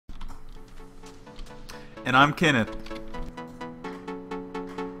And I'm Kenneth.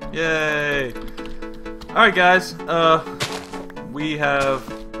 Yay! Alright guys, we have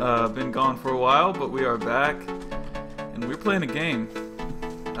been gone for a while, but we are back. And we're playing a game.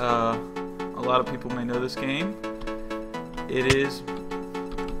 A lot of people may know this game. It is...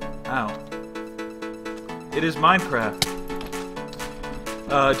 Ow. It is Minecraft.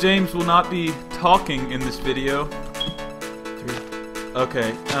 James will not be talking in this video.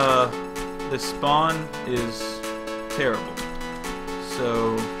 Okay, the spawn is terrible.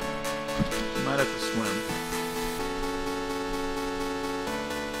 So, you might have to swim.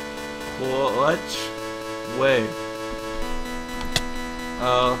 Clutch way.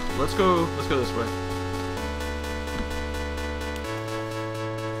 Let's go this way.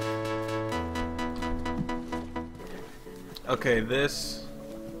 Okay, this,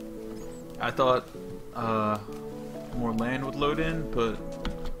 I thought, more land would load in, but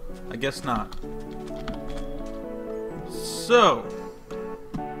I guess not. So,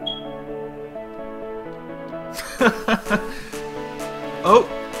 oh,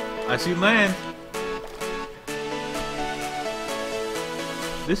 I see land.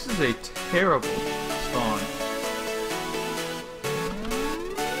 This is a terrible spawn.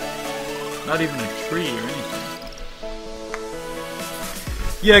 Not even a tree or anything.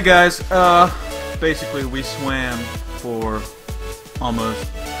 Yeah, guys, basically we swam for almost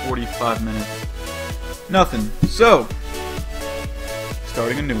 45 minutes. Nothing. So,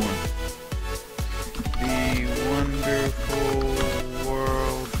 starting a new one. The wonderful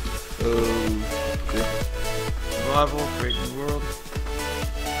world of survival, create new world.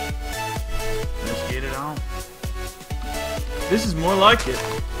 Let's get it on. This is more like it.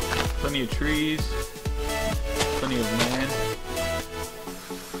 Plenty of trees, plenty of land.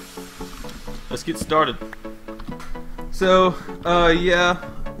 Let's get started. So, yeah,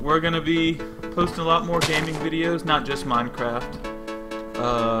 we're gonna be posting a lot more gaming videos, not just Minecraft.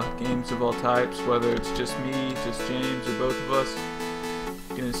 Games of all types, whether it's just me, just James, or both of us.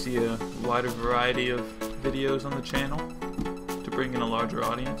 You're gonna see a wider variety of videos on the channel to bring in a larger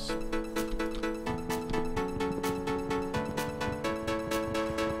audience.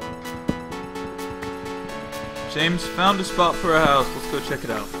 James found a spot for a house. Let's go check it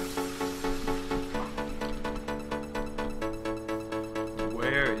out.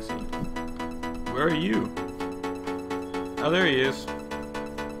 Where is he? Where are you? Oh, there he is.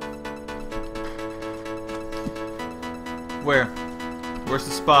 Where? Where's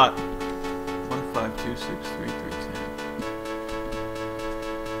the spot?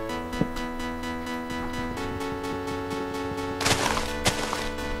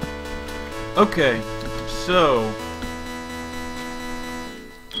 Okay, so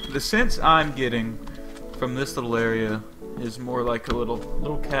the sense I'm getting from this little area is more like a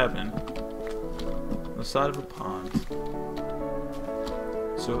little cabin on the side of a pond.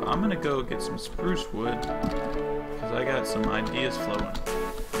 So I'm gonna go get some spruce wood because I got some ideas flowing.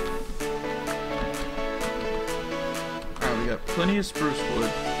 Alright, we got plenty of spruce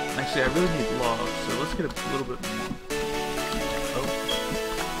wood. Actually, I really need logs, so let's get a little bit more. Oh.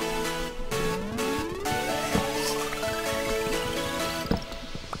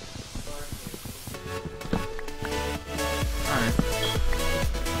 Alright.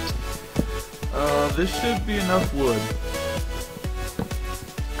 This should be enough wood.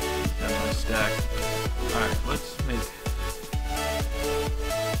 Got my stack. Alright, let's make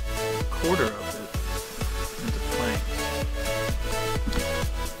a quarter of it into planks.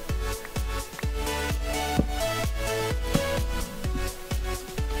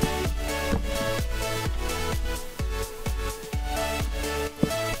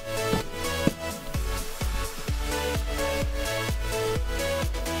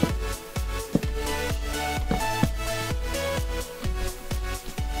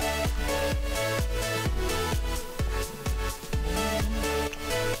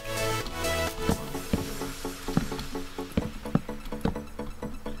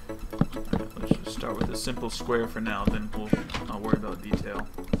 Start with a simple square for now, then I'll worry about detail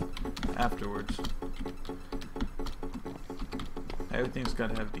afterwards. Everything's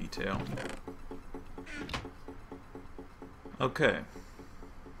got to have detail. Okay.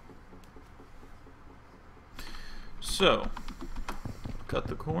 So, cut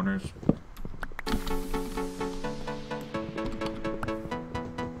the corners.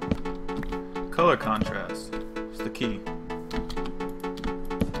 Color contrast is the key.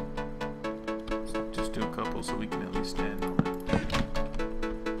 So we can at least stand on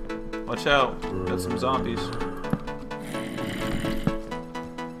it. Watch out, got some zombies.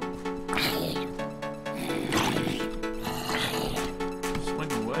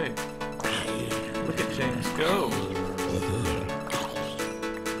 Swing away. Look at James.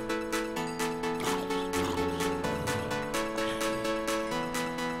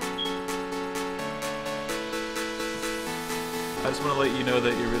 just want to let you know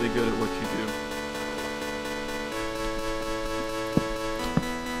that you're really good at what you do.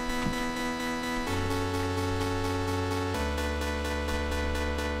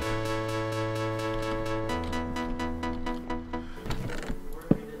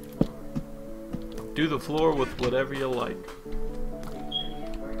 Do the floor with whatever you like.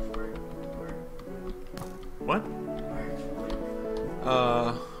 What?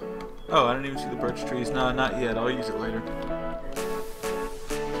 Oh, I didn't even see the birch trees. No, not yet. I'll use it later.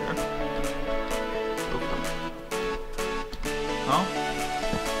 Sure. Huh?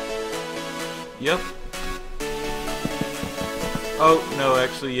 Yep. Oh, no,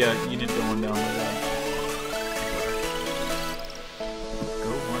 actually, yeah, you need to go one down like that.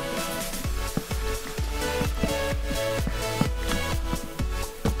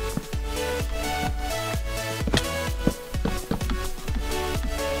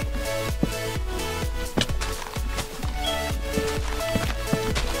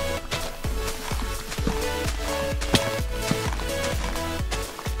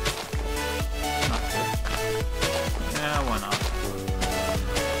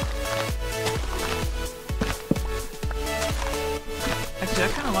 I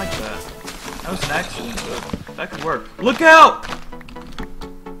kind of like that. That was an accident, but that could work. Look out!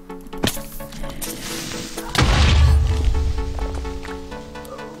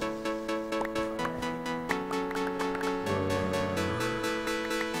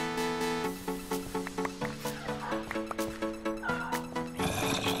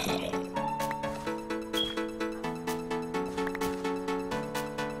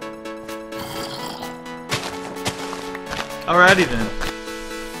 Alrighty then.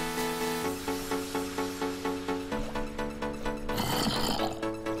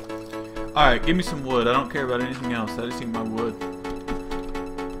 Alright, give me some wood. I don't care about anything else. I just need my wood.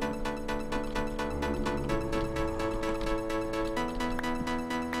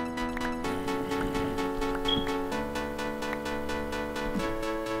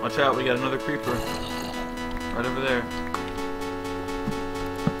 Watch out, we got another creeper. Right over there.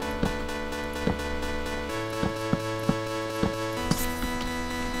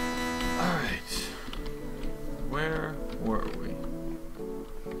 Alright. Where were we?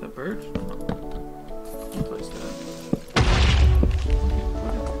 Is that bird? Place that.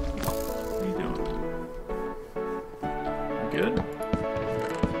 What are you doing? You good?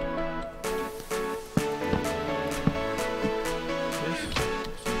 This is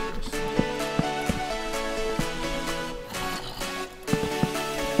interesting.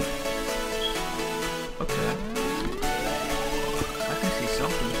 Okay. I can see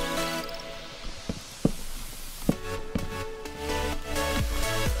something.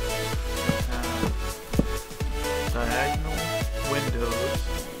 Diagonal windows.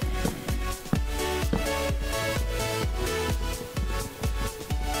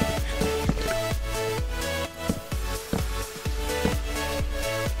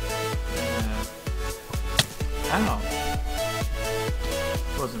 Ow.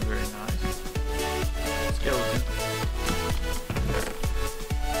 Wasn't very nice. Skeleton.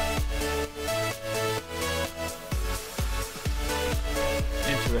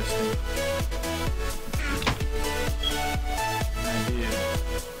 Interesting.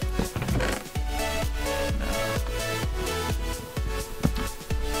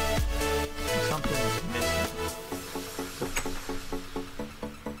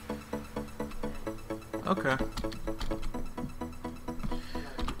 Okay. I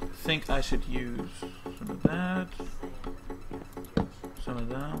think I should use some of that. Some of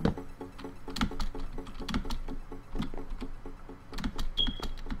them.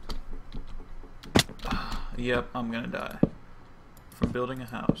 Yep, I'm gonna die. From building a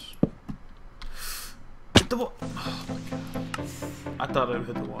house. Hit the wall! Oh my god. I thought I would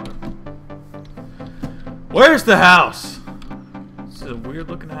hit the water. Where's the house? This is a weird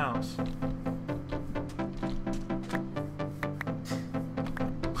looking house.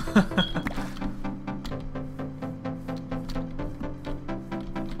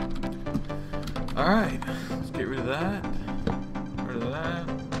 Alright, let's get rid of that. Rid of that.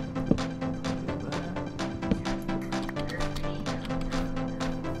 Rid of that.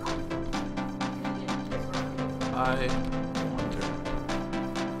 I wonder.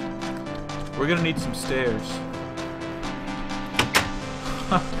 We're gonna need some stairs.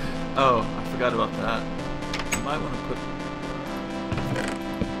 Oh, I forgot about that. I might want to put...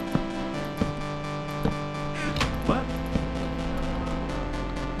 What?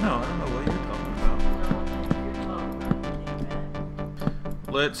 No, I don't know what you're talking about.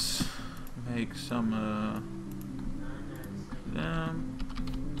 Let's make some, them.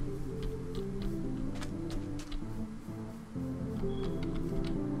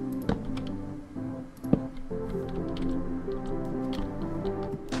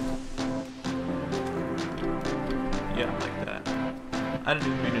 I didn't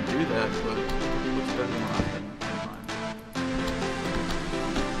even mean to do that, but it looks better than mine.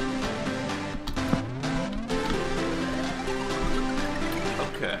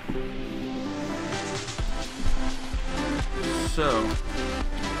 Okay. So.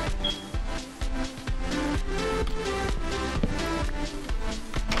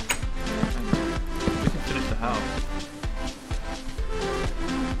 We can finish the house.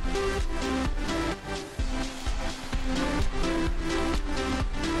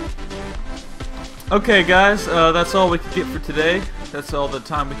 Okay guys, that's all we can get for today. That's all the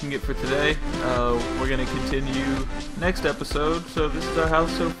time we can get for today. We're going to continue next episode. So this is our house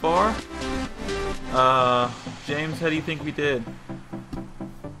so far. James, how do you think we did?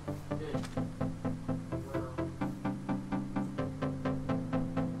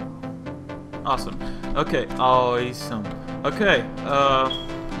 Awesome. Okay, awesome. Okay,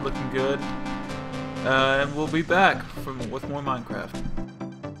 looking good. And we'll be back with more Minecraft.